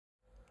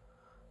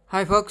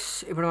Hi folks,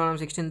 ఇప్పుడు మనం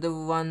 16th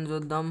one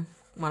చూద్దాం.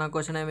 మన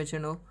క్వశ్చన్ ఏమి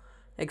ఇచ్చిండు,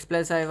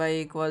 x+iy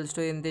ఈక్వల్స్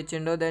టు ఇంత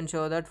ఇచ్చిండు. దెన్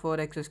షో దట్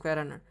 4x²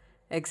 అన్నాడు.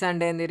 ఎక్స్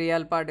అంటే ఏంది,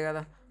 రియల్ పార్ట్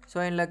కదా. సో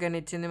ఇందులోకి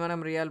ఇచ్చింది, మనం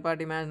real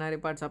part imaginary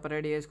part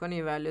separate చేసుకొని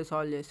ఈ వాల్యూ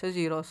సాల్వ్ చేస్తే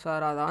 0 వస్తా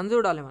రాదా అని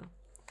చూడాలి మనం.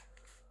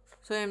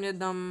 సో ఏం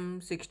చేద్దాం,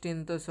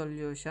 16th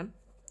సొల్యూషన్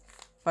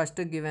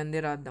ఫస్ట్ గివెన్ది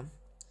రాద్దాం.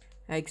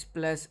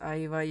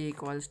 x+iy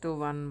equals to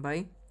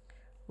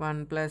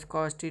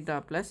 1/1+cos θ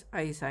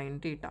 + i sin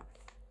θ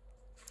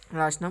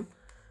రాసినాం.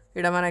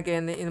 ఇక్కడ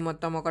మనకేంది, ఇది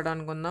మొత్తం ఒకటి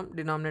అనుకుందాం,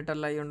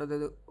 డినామినేటర్లో అయ్యి ఉండదు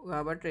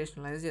కాబట్టి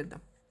రేషనలైజ్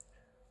చేద్దాం.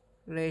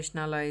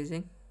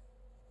 రేషనలైజింగ్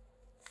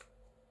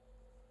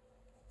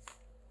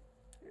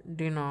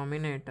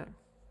డినామినేటర్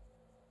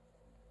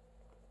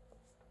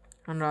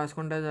అని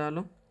రాసుకుంటే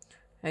చాలు.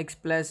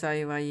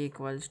 x+iy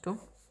equals to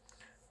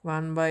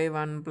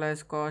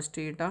 1/1+cos θ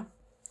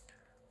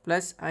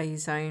 + i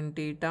sin θ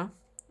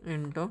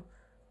into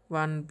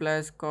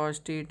 1+cos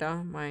θ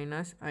 -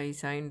 i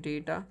sin θ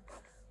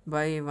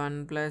by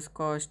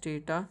 1+cos θ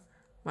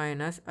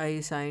 - i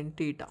sin θ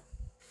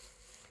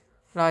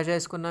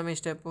రాసేసుకున్నాం ఈ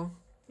స్టెప్.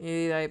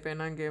 ఇది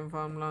అయిపోయినాక ఏం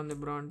ఫార్ములా ఉంది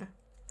బ్రో అంటే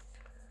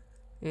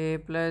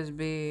a+b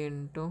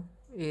into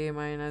a -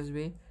 b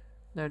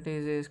that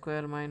is a²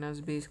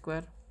 - b²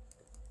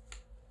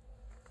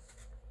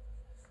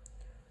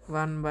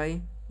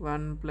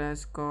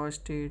 1/1+cos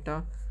θ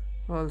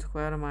whole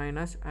square -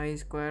 i²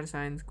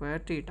 sin²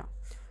 θ.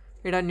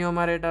 ఇక్కడ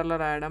న్యూమరేటర్లో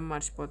రాయడం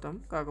మర్చిపోతాం,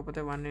 కాకపోతే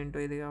 1 ఇంటూ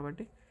ఇది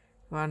కాబట్టి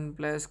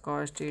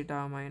 1+cos θ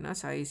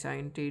 - i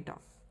sin θ.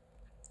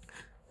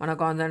 మన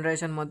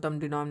కాన్సన్ట్రేషన్ మొత్తం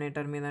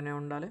డినామినేటర్ మీదనే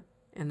ఉండాలి,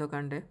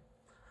 ఎందుకంటే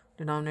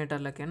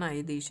డినామినేటర్లకైనా i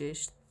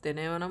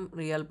తీసేస్తేనే మనం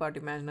రియల్ పార్ట్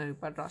ఇమాజినరీ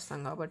పార్ట్ రాస్తాం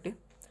కాబట్టి.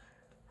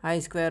 i²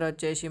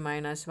 వచ్చేసి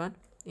 -1,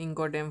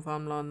 ఇంకోటి ఏం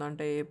ఫామ్లో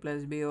ఉందంటే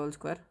a+b whole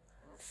square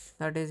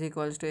that is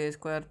equals to a² +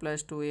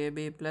 2ab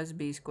 +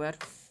 b².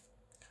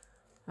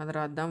 అది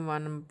రాద్దాం.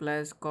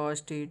 1+cos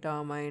θ -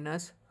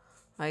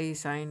 i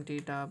sin θ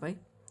by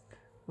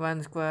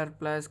 1²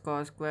 +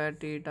 cos²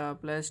 θ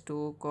 +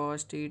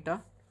 2cos θ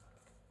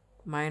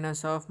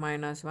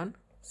 -1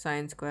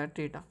 sin²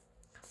 θ.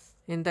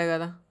 ఇంతే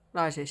కదా,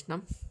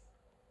 రాసేసినాం.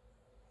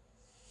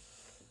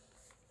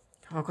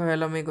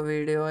 ఒకవేళ మీకు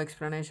వీడియో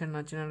ఎక్స్ప్లెనేషన్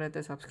నచ్చినట్లయితే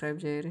సబ్స్క్రైబ్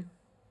చేయరు.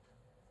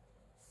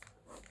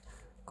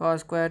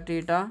 cos² θ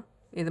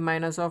ఇది -=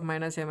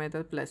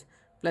 ఏమవుతుంది,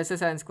 ప్లస్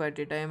sin²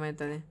 θ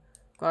ఏమవుతుంది,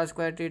 cos²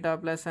 θ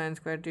 + sin²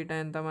 θ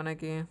ఎంత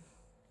మనకి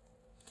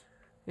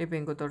ఈ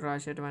పింకుతో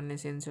రాసేటివన్నీ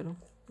సిన్సులు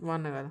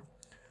 1 కదా.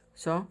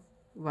 సో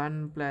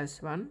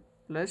 1+1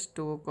 +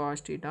 2cos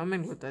θ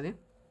మిగులుతుంది.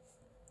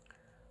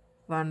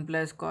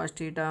 1+cos θ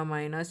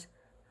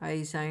 - i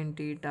sin θ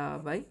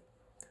by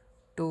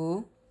 2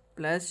 +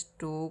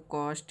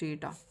 2cos θ.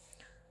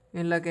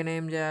 ఇందులోకి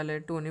ఏం చేయాలి,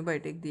 2ని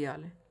బయటికి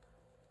తీయాలి.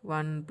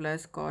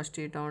 1+cos θ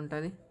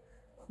ఉంటుంది,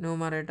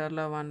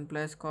 న్యూమరేటర్లో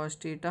 1+cos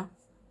θ -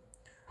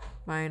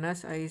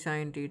 i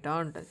sin θ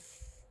ఉంటుంది.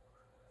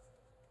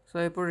 సో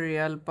ఇప్పుడు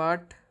రియల్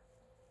పార్ట్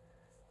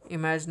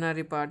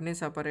ఇమాజినరీ పార్ట్ని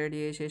సపరేట్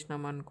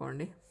చేసేసినాం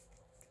అనుకోండి,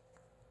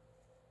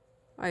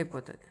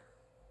 అయిపోతుంది.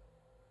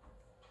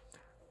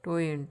 2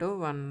 ఇంటూ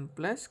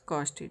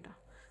 1+cos θ.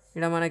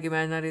 ఇక్కడ మనకి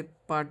ఇమాజినరీ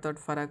పార్ట్ తోటి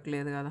ఫరక్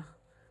లేదు కదా,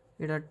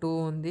 ఇక్కడ 2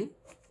 ఉంది,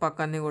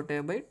 పక్కన్ని కొట్టే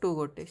 2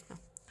 కొట్టేసినాం.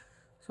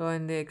 సో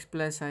ఏంది,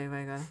 x+iy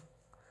కదా.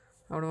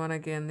 అప్పుడు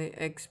మనకి ఏంది,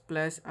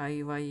 x+iy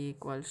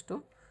equals to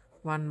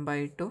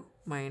 1/2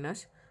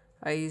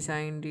 - i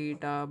sin θ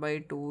by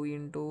 2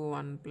 into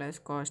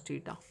 1+cos θ.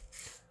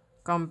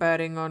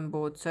 Comparing on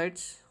both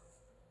sides,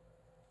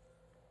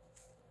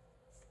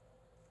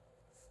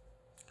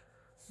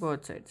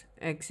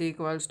 x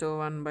equals to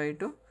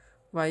 1/2,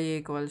 y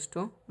equals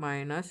to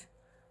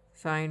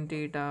 -sin θ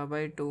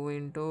by 2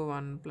 into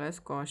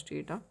 1+cos θ.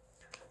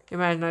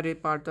 Imaginary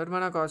part తోటి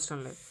మనకు అవసరం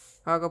లేదు,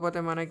 కాకపోతే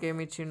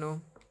మనకేమి ఇచ్చిండు,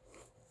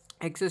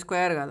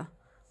 x² కదా,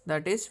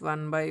 that is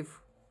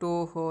 1/2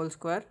 whole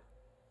square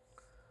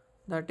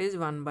that is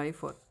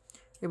 1/4.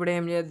 ఇప్పుడు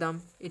ఏం చేద్దాం,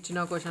 ఇచ్చిన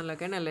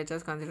క్వశ్చన్లకే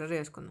LHS కన్సిడర్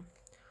చేసుకుందాం.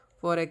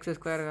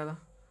 4x² కదా.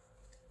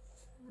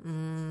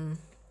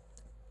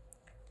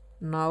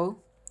 Now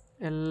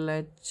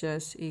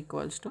LHS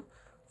equals to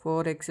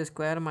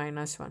 4x² -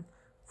 1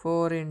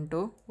 4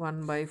 into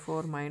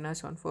 1/4 - 1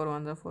 4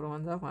 1 4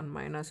 1 1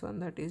 -1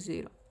 that is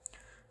 0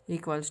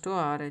 equals to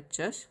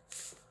RHS.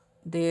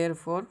 There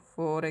four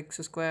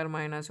 4x² -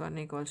 1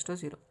 equals to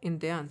 0.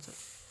 ఇంతే ఆన్సర్.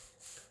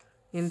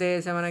 ఇంతే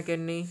చేసే మనకి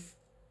ఎన్ని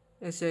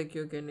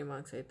SAQకి ఎన్ని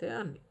మార్క్స్ అయితే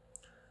అన్ని.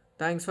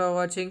 Thanks for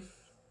watching.